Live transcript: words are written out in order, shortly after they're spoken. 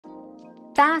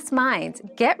Fast minds,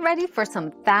 get ready for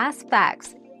some fast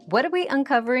facts. What are we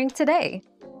uncovering today?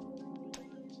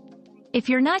 If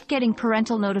you're not getting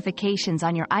parental notifications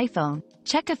on your iPhone,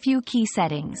 check a few key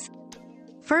settings.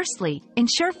 Firstly,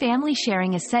 ensure family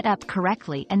sharing is set up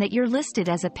correctly and that you're listed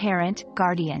as a parent,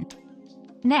 guardian.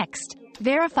 Next,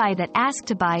 verify that Ask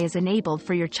to Buy is enabled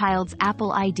for your child's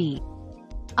Apple ID.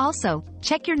 Also,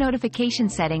 check your notification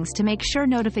settings to make sure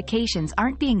notifications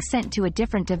aren't being sent to a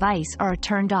different device or are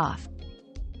turned off.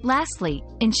 Lastly,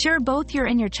 ensure both your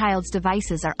and your child's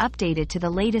devices are updated to the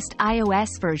latest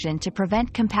iOS version to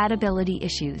prevent compatibility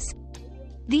issues.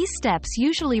 These steps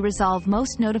usually resolve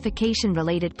most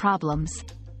notification-related problems.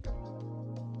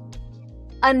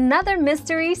 Another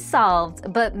mystery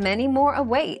solved, but many more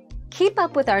await. Keep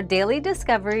up with our daily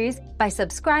discoveries by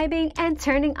subscribing and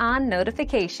turning on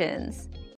notifications.